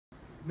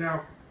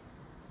Now,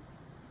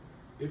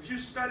 if you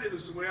study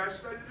this the way I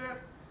studied it,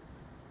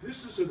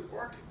 this is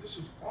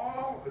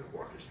all an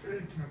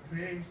orchestrated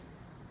campaign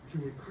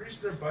to increase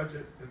their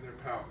budget and their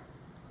power.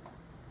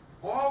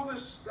 All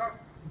this stuff,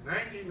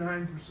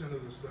 99%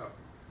 of the stuff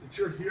that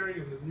you're hearing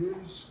in the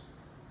news,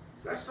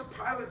 that's the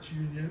pilots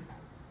union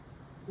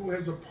who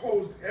has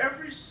opposed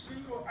every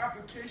single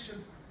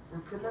application for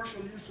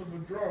commercial use of a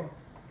drone.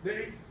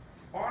 They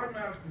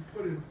automatically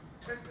put in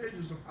 10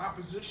 pages of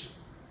opposition,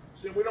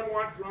 saying we don't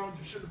want drones,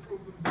 you should approve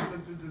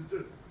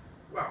them.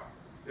 Well,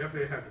 the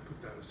FAA had to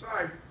put that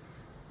aside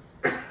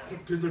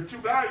because they're too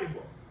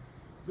valuable.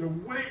 They're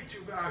way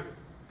too valuable,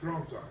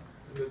 drones are,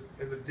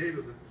 and the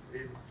data that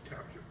they're able to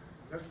capture.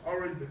 That's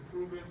already been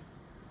proven,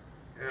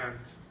 and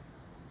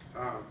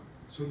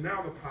so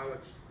now the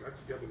pilots got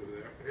together with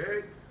the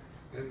FAA,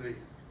 and they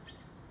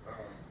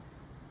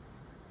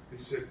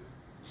said,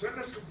 send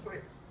us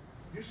complaints.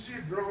 You see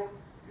a drone,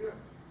 yeah,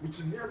 it's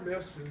a near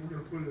miss, and we're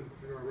going to put it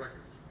in our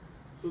records,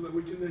 so that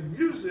we can then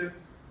use it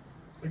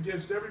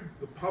against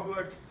the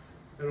public,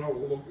 and all the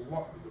local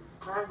law, the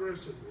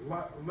Congress and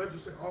the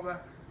legislature, all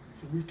that,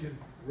 so we can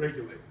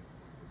regulate it.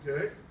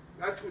 Okay,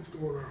 that's what's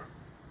going on.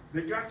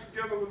 They got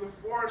together with the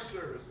Forest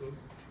Service.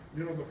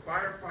 The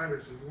firefighters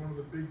is one of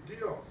the big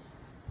deals.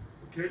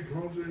 Okay,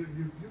 drones are,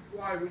 you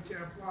fly, we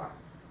can't fly.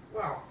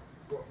 Well,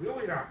 what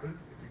really happened,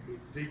 if you go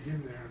dig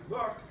in there and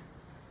look,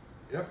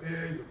 the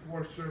FAA, the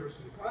Forest Service,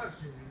 and the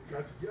pilots union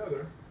got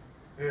together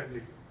and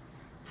they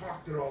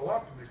talked it all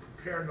up and they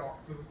prepared it all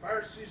for the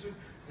fire season,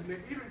 and they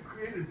even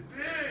created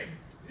big,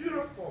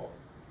 beautiful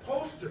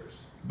posters.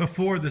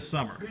 Before the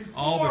summer.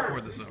 All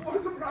before the summer. Before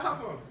the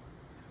problem.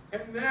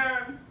 And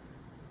then,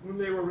 when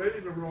they were ready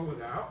to roll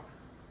it out,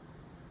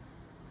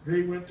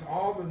 they went to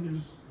all the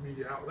news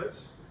media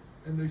outlets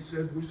and they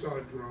said, we saw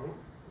a drone,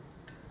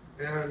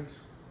 and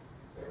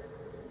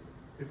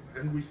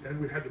we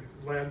had to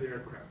land the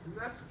aircraft. And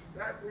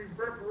that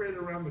reverberated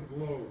around the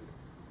globe.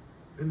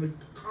 And the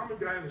common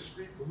guy in the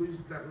street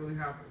believes that really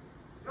happened.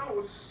 No, it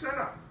was a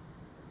setup.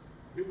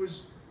 The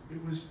reason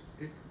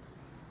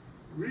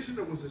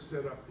it was a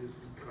setup is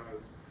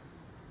because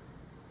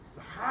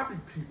the hobby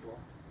people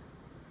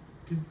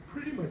can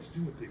pretty much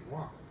do what they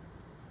want.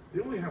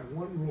 They only have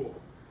one rule,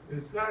 and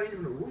it's not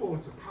even a rule,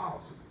 it's a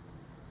policy.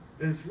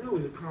 And it's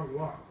really the common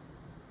law.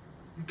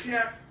 You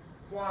can't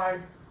fly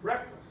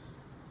reckless.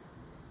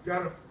 You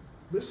gotta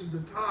listen to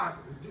Todd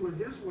and do it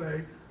his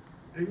way,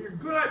 and you're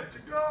good to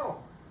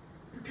go.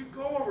 You can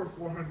go over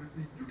 400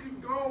 feet. You can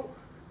go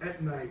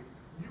at night.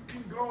 You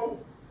can go,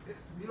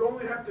 you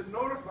only have to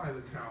notify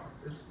the tower.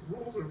 The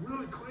rules are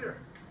really clear.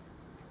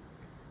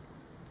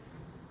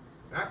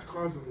 That's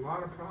causing a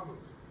lot of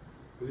problems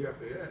for the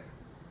FAA,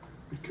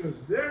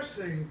 because they're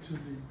saying to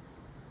the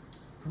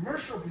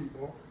commercial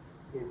people,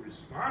 the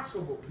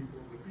responsible people,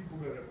 the people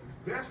that have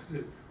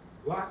invested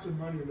lots of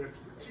money and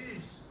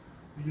expertise,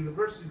 the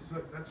universities,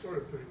 that sort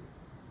of thing,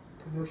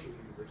 commercial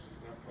universities,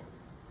 not public,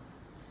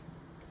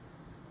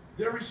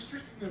 they're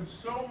restricting them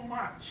so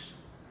much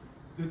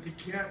that they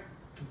can't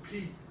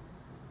compete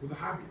with the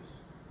hobbyists.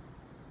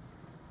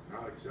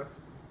 Not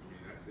acceptable.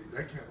 I mean,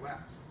 that can't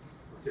last.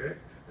 Okay?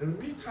 In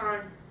the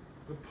meantime,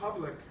 the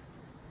public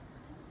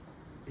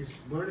is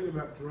learning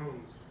about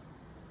drones,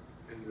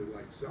 and they're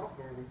like cell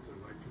phones,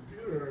 they're like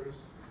computers,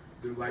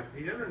 they're like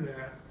the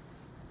internet.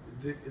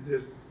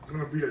 There's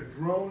going to be a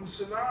drone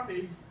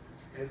tsunami,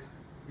 and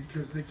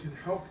because they can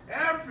help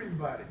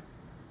everybody.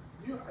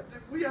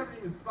 We haven't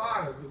even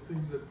thought of the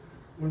things that,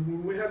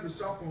 when we had the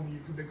cell phone, you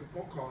could make a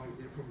phone call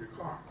from your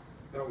car.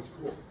 That was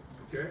cool.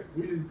 Okay?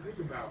 We couldn't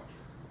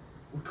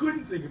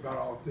think about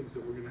all the things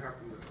that were going to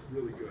happen that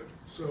are really good.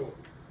 So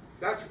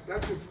that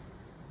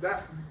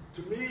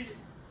to me,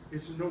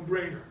 it's a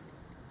no-brainer.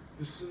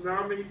 The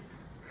tsunami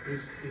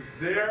is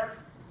there,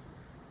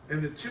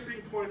 and the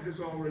tipping point has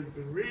already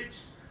been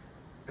reached,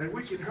 and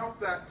we can help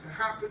that to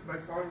happen by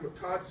following what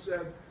Todd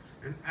said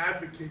and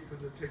advocate for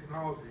the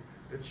technology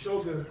and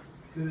show them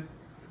that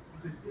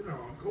a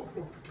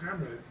GoPro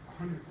camera at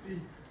 100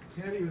 feet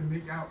can't even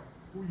make out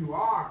who you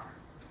are,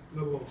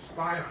 let alone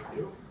spy on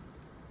you.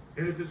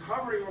 And if it's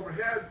hovering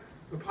overhead,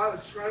 the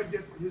pilot's trying to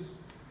get his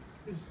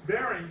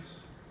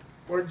bearings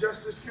or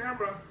adjust his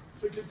camera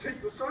so he can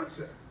take the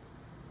sunset.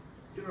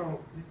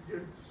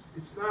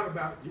 It's not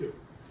about you,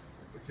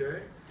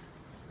 okay?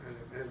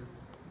 And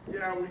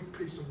yeah, we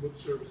pay some lip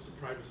service to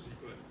privacy,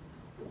 but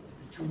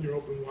between your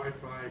open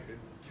Wi-Fi and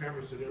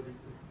cameras at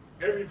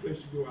every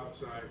place you go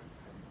outside,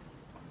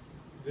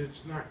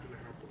 it's not going to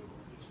happen at all.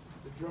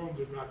 The drones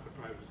are not the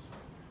privacy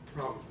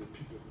problems that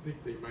people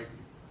think they might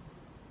be.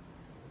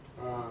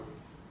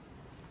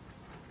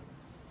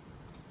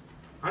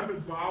 I'm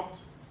involved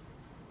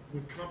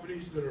with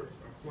companies that are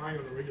flying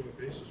on a regular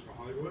basis for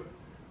Hollywood.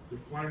 They're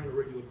flying on a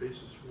regular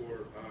basis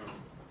for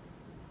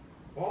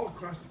all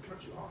across the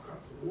country, all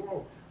across the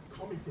world. They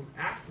call me from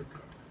Africa.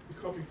 They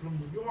call me from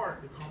New York.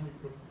 They call me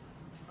from,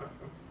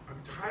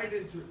 I'm tied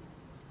into,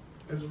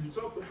 as a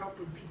result of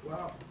helping people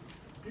out.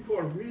 People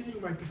are reading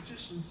my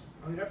petitions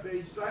on the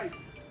FAA site,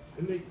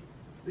 and they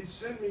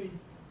send me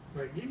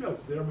My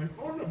email's there, my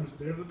phone number's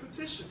there, the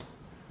petition.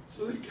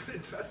 So they get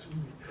in touch with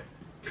me.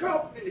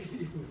 Help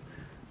me!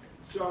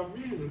 So I'm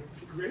meeting with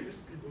the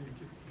greatest people you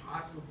can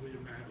possibly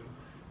imagine.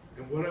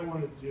 And what I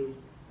want to do is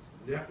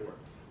network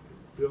and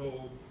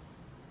build.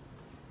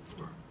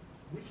 Come on,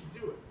 we can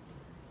do it.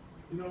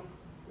 You know,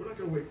 we're not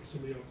going to wait for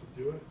somebody else to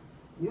do it.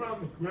 We're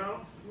on the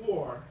ground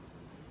floor,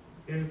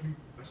 and if you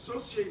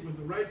associate with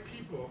the right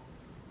people,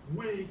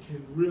 we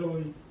can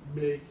really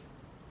make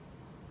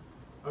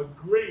a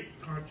great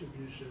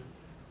contribution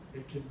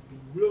and can be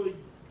really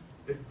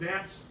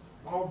advance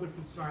all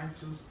different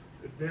sciences,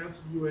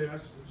 advance UAS,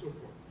 and so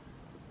forth.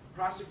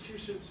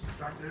 Prosecutions,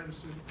 Dr.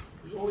 Anderson,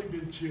 there's only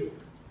been 2,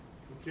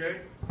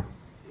 okay?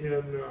 And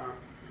I'm going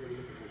to look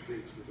at my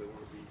dates because I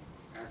want to be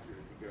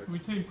accurate. You guys. When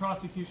we say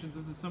prosecutions,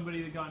 this is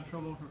somebody that got in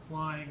trouble for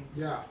flying.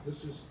 Yeah,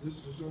 this is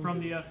only from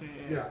the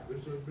FAA. Yeah,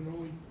 there's been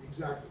only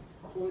exactly.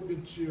 It's only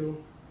been 2.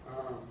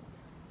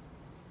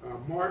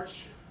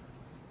 March.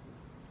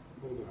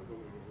 Hold on. Let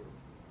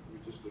me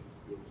just look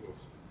real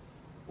close.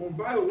 Oh, and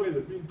by the way,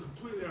 they're being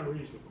completely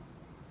unreasonable.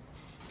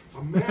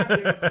 A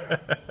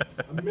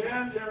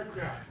manned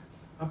aircraft,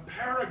 a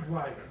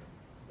paraglider,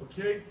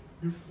 okay?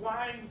 You're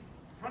flying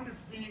 100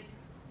 feet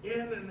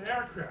in an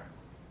aircraft.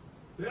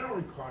 They don't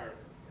require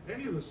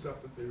any of the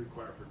stuff that they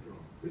require for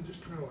drones. They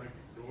just kind of like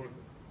ignore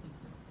them,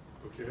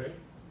 okay?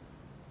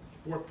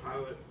 Sport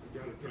pilot, you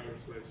got a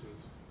driver's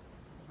license,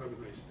 have a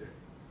nice day.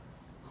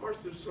 Of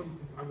course, there's some,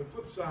 on the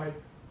flip side,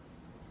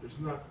 there's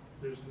not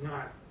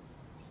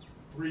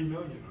 3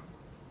 million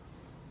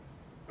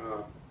of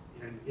them.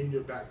 And in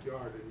your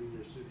backyard and in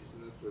your cities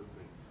and that sort of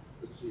thing.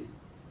 Let's see.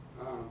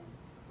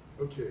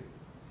 Okay.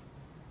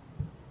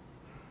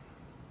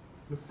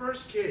 The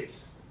first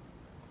case,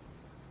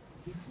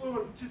 he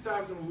flew in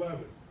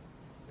 2011.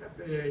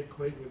 FAA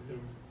played with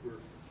him for a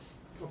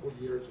couple of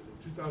years, and in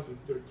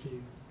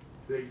 2013,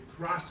 they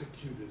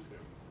prosecuted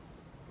him.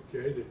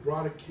 Okay, they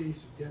brought a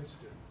case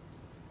against him.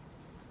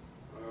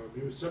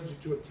 He was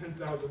subject to a $10,000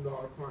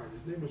 fine.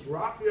 His name was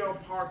Raphael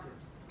Parker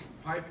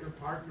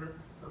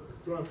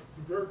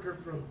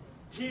from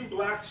Team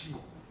Black Sheep.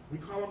 We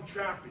call him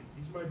Trappy.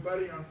 He's my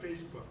buddy on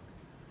Facebook.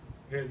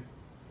 And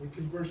we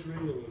converse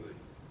regularly.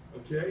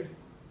 Okay?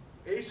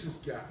 Ace's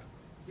guy.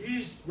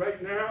 He's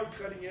right now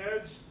cutting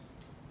edge.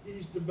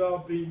 He's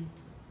developing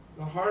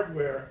the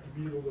hardware to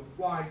be able to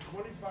fly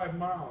 25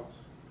 miles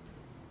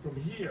from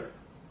here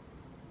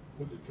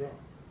with the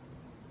drone.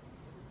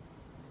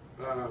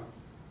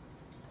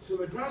 So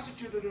they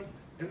prosecuted him,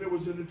 and there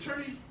was an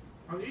attorney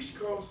on the East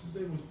Coast. His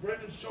name was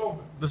Brendan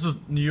Shulman. This was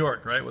New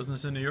York, right? Wasn't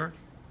this in New York?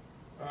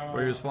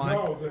 Where he was flying?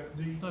 No,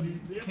 the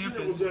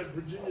incident was at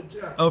Virginia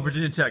Tech. Oh,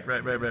 Virginia Tech,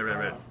 right.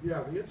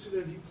 Yeah, the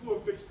incident, he flew a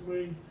fixed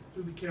wing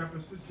through the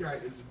campus. This guy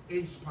is an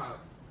ace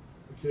pilot.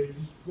 Okay,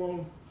 he's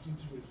flown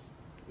since he was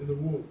in the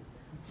womb.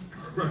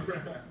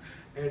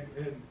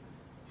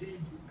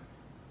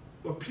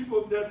 But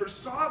people never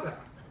saw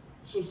that.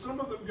 So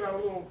some of them got a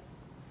little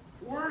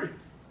worried.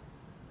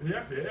 And the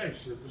FAA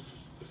said, this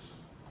is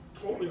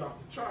totally off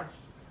the charts.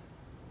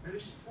 And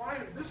he's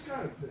flying this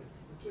kind of thing,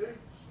 okay?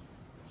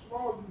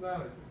 Smaller than that,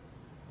 I think.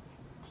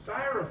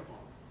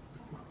 Styrofoam,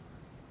 come on.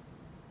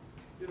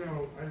 You know,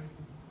 I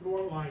go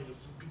online, you'll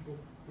see people,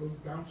 goes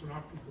bouncing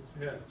off people's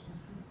heads.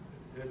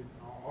 And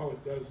all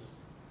it does is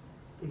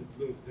put a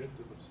little dent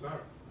in the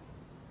styrofoam.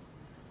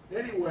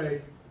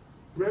 Anyway,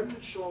 Brendan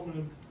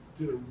Shulman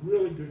did a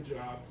really good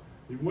job.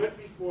 He went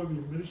before the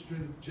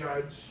administrative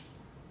judge.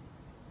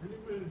 And the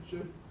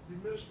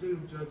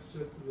administrative judge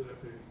said to the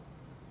FAA,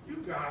 "You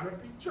gotta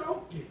be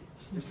joking.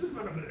 This is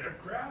not an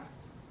aircraft.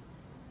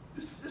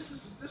 This is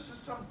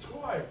some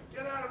toy.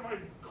 Get out of my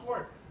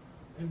court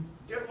and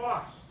get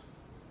lost."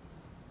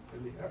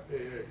 And the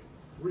FAA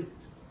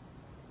freaked.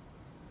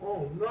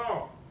 Oh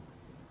no,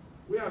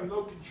 we have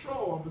no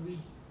control over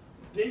these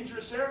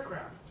dangerous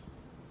aircraft.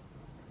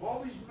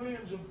 All these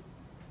millions of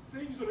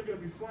things that are going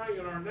to be flying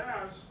in our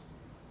NAS,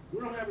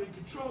 we don't have any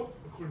control,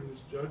 according to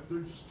this judge.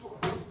 They're just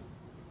toys.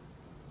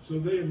 So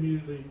they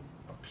immediately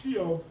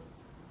appealed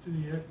to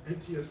the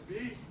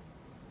NTSB.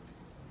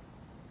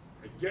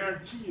 I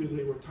guarantee you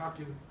they were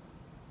talking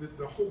that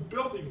the whole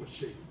building was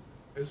shaking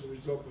as a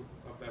result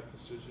of that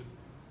decision.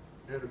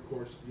 And of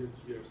course, the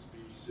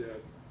NTSB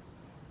said,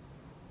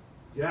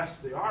 yes,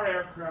 they are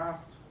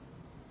aircraft.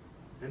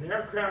 An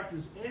aircraft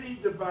is any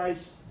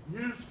device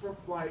used for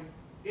flight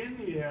in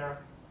the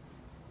air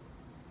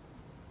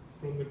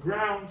from the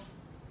ground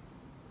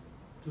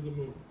to the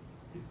moon,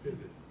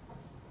 infinity.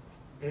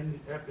 And the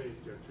FAA's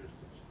got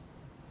jurisdiction.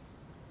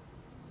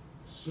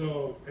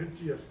 So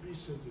NTSB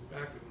sends it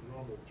back in a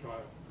normal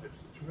trial type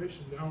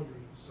situation. Now we're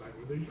going to decide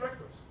whether he's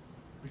reckless.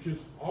 Because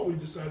all we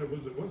decided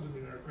was it wasn't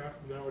an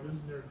aircraft, and now it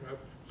is an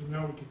aircraft, so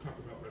now we can talk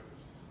about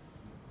recklessness.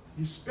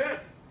 He spent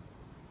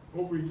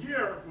over a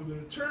year with an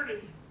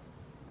attorney,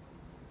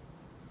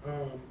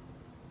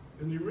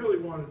 and he really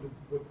wanted to,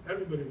 what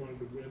everybody wanted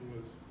to win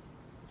was,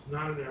 it's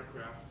not an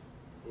aircraft,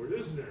 or it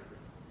is an aircraft.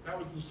 That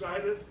was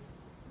decided,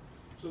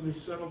 so they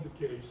settled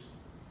the case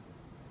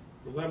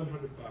for $1,100.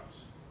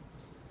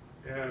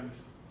 And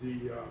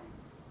the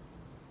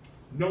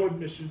no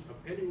admission of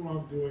any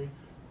wrongdoing.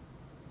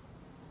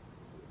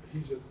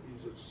 He's a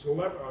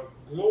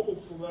global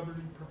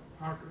celebrity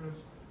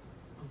parkinist,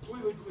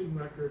 completely clean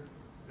record,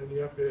 and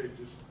the FAA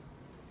just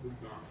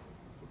moved on.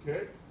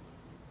 Okay?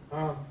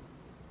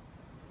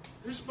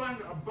 There's been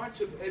a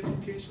bunch of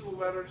educational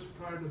letters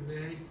prior to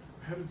May.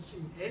 I haven't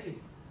seen any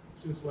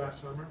since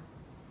last summer.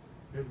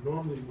 And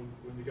normally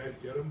when the guys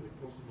get them, they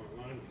post them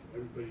online and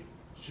everybody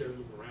shares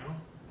them around.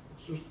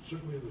 So,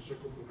 certainly in the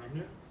circles that I'm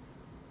in.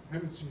 I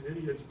haven't seen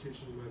any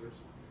educational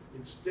letters.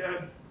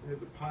 Instead, they had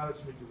the pilots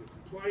making the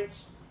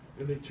complaints,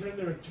 and they turned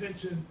their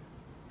attention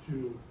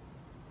to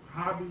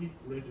hobby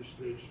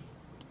registration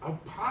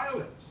of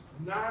pilots,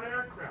 not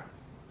aircraft.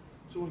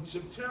 So in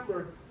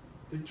September,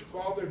 they took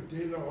all their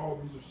data,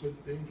 these are so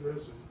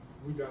dangerous, and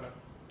we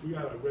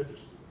gotta register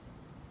them.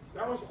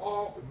 That was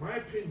all, in my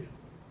opinion,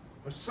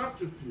 a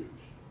subterfuge.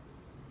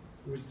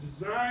 It was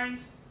designed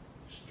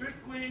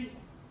strictly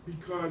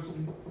because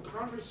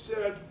Congress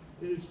said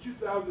in its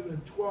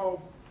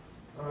 2012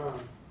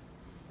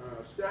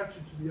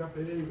 statute to the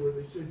FAA, where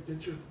they said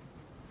get your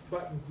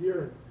butt in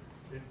gear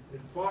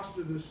and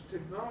foster this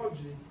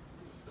technology,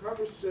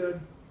 Congress said,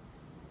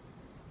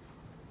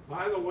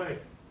 by the way,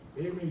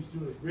 AMA is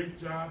doing a great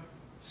job.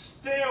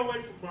 Stay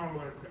away from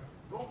model aircraft.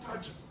 Don't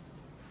touch them.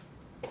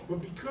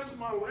 But because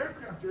model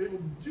aircraft are able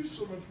to do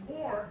so much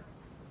more,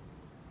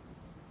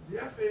 the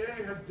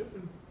FAA has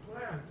different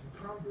plans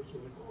in Congress or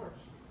the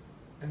courts.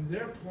 And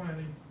they're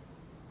planning,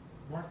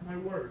 mark my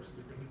words,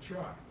 they're going to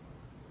try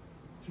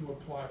to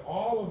apply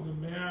all of the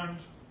manned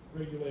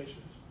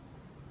regulations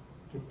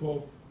to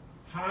both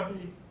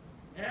hobby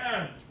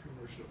and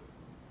commercial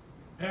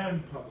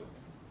and public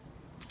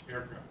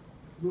aircraft.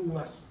 A little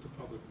less to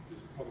public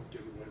because the public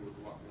get away with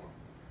a lot more.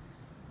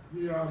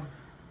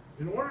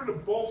 In order to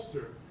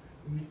bolster,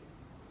 in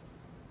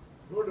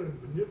order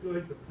to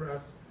manipulate the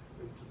press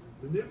and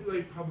to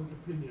manipulate public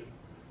opinion,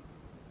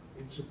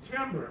 in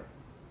September,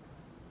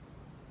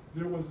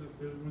 there was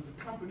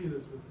a company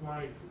that's been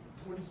flying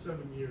for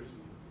 27 years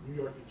in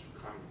New York and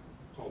Chicago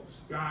called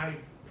Sky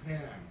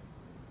Pan.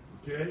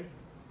 Okay?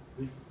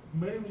 They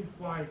mainly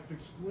fly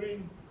fixed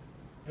wing,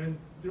 and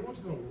there was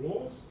no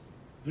rules.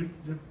 They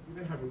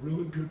have a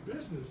really good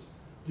business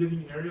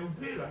getting aerial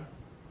data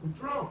with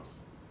drones.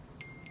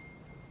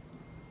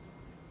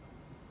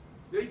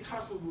 They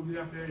tussled with the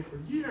FAA for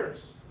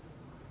years,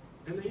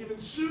 and they even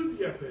sued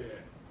the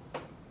FAA.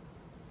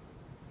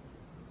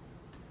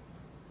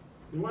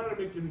 They wanted to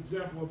make an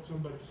example of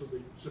somebody, so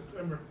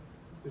September,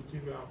 they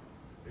came out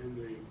and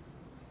they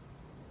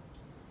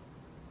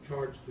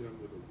charged them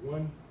with a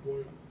 $1.9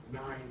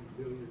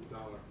 million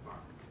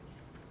fine.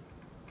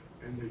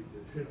 And it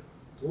hit,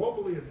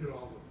 globally it hit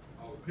all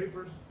the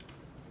papers,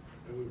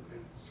 and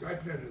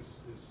Skypan has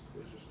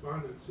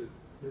responded and said,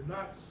 they're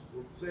nuts,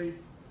 we're safe,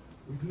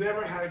 we've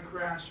never had a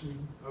crash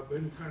of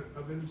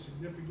any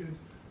significance,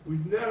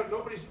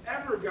 nobody's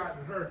ever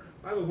gotten hurt.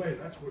 By the way,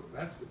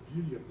 that's the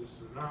beauty of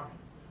this tsunami.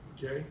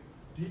 Okay,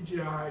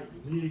 DJI,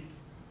 Unique,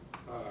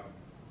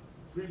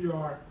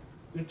 3DR,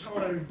 they're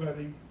telling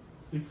everybody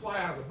they fly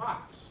out of the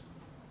box.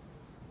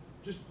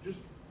 Just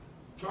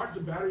charge the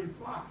battery and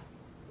fly.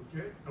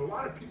 Okay, a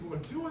lot of people are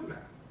doing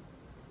that.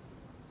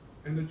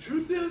 And the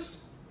truth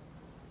is,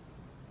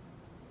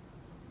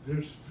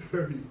 there's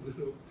very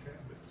little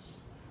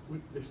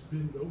damage. There's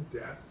been no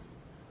deaths.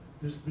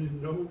 There's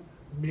been no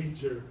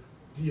major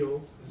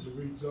deals as a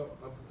result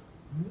of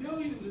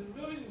millions and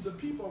millions of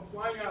people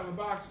flying out of the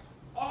box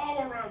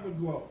all around the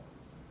globe.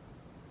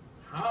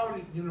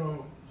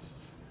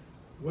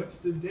 What's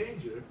the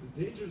danger? If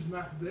the danger's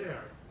not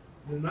there,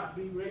 they're not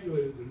being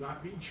regulated, they're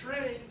not being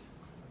trained,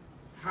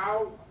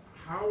 how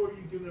are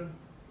you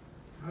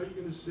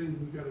gonna say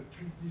we gotta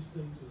treat these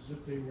things as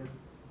if they were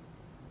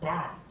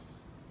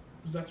bombs?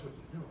 Because that's what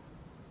they're doing.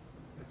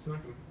 That's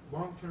not gonna,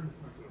 long term,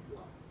 it's not gonna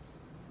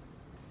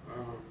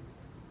fly.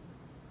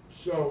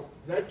 So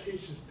that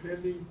case is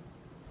pending,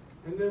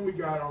 and then we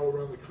got all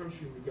around the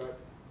country, we got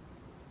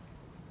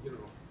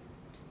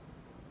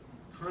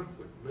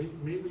conflict,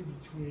 mainly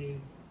between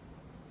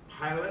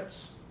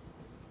pilots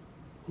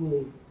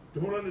who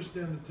don't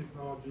understand the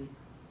technology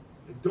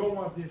and don't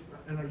want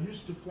and are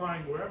used to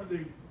flying wherever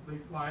they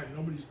fly and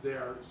nobody's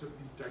there except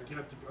these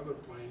gigantic other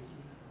planes,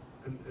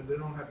 and they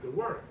don't have to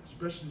worry,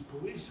 especially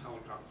police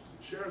helicopters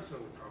and sheriff's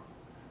helicopters.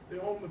 They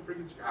own the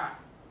friggin' sky.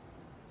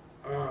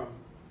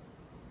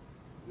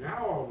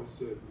 Now all of a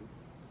sudden,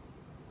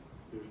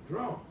 there's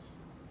drones.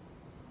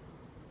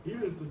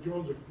 Even if the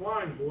drones are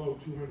flying below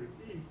 200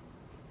 feet,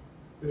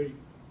 they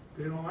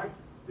don't like it.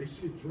 They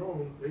see a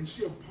drone, they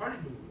see a party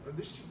balloon.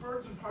 They see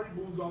birds and party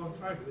balloons all the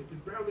time, and they can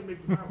barely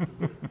make them out because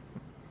they're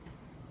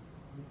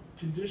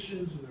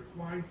conditions and they're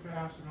flying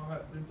fast and all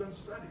that. They've done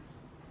studies.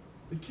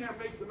 They can't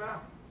make them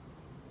out.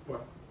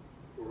 But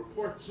the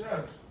report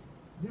says,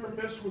 near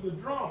miss with a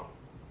drone.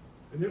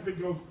 And if it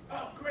goes,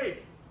 oh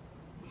great,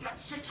 we got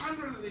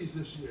 600 of these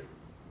this year.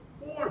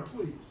 More,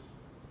 please.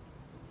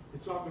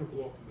 It's all going to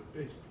blow up in the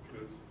face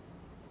because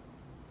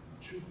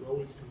the truth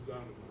always comes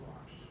out in the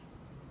wash.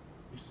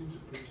 These things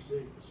are pretty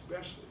safe,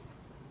 especially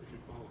if you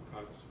follow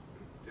pilots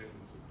and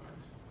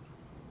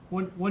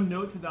one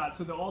note to that.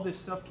 So that all this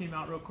stuff came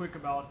out real quick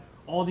about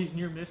all these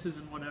near misses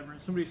and whatever,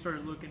 and somebody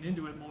started looking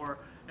into it more,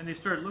 and they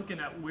started looking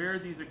at where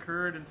these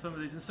occurred, and some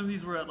of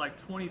these were at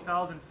like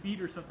 20,000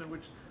 feet or something,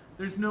 which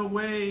there's no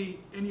way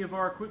any of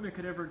our equipment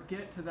could ever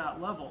get to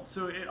that level.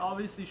 So it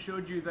obviously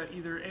showed you that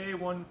either A,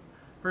 one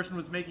person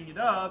was making it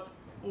up,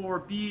 or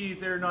B,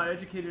 they're not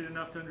educated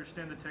enough to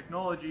understand the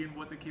technology and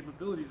what the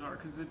capabilities are,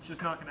 because it's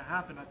just not going to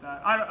happen at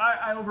that.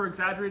 I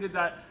over-exaggerated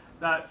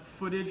that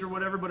footage or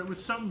whatever, but it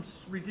was some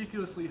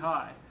ridiculously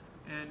high,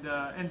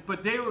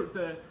 but they were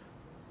the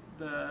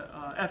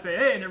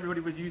FAA and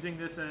everybody was using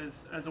this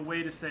as a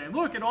way to say,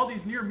 look at all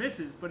these near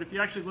misses. But if you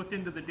actually looked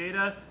into the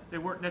data, they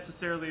weren't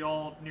necessarily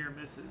all near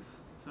misses.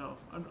 So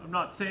I'm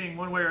not saying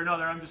one way or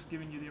another. I'm just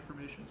giving you the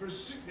information.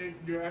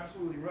 You're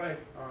absolutely right.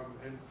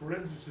 And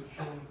forensics have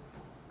shown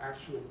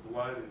actual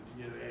blood and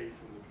DNA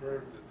from the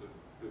bird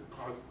that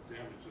caused the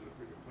damage in the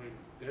freaking plane.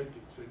 Then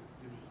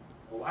give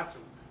you lots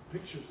of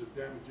pictures of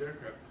damaged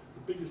aircraft.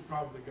 The biggest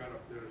problem they got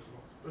up there is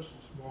especially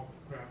small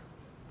craft.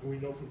 And we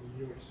know from the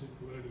New York City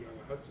landing on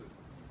the Hudson,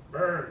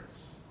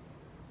 birds.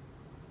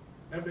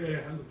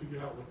 FAA hasn't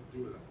figured out what to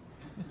do with them.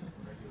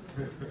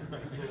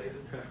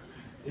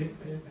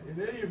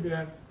 in any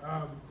event,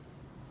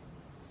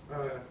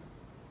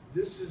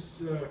 this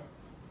is,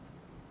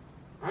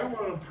 I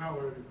want to empower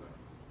everybody,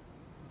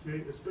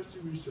 okay,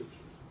 especially researchers.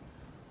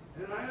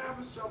 And I have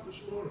a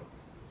selfish motive.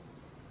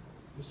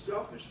 The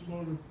selfish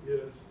motive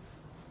is,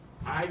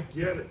 I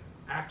get it,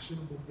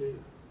 actionable data.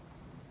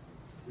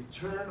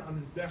 Return on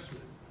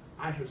investment.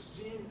 I have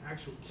seen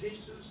actual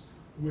cases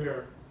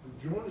where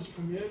the drone has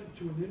come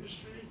into an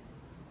industry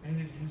and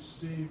it has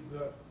saved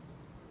the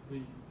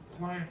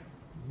client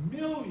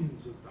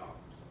millions of dollars,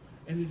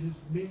 and it has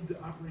made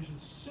the operation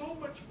so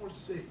much more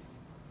safe.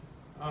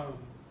 And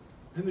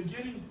they're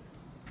getting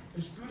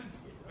as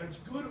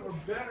good or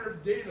better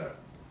data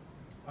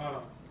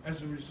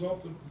as a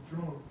result of the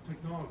drone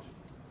technology.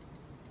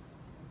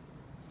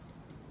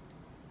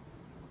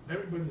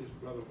 Everybody and his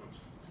brother wants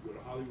to go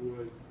to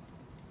Hollywood,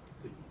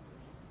 take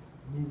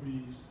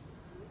movies,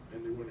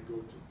 and they want to go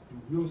to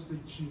do real estate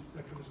shoots,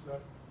 that kind of stuff.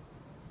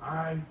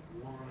 I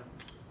want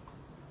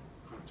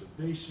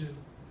conservation.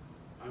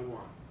 I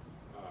want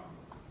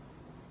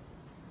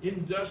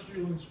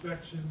industrial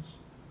inspections.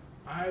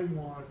 I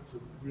want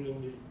to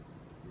really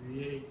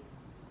create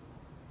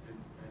and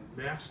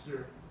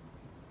master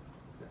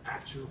the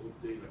actionable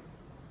data,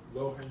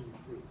 low-hanging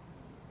fruit.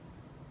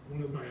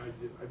 One of my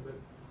ideas, I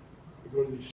go to these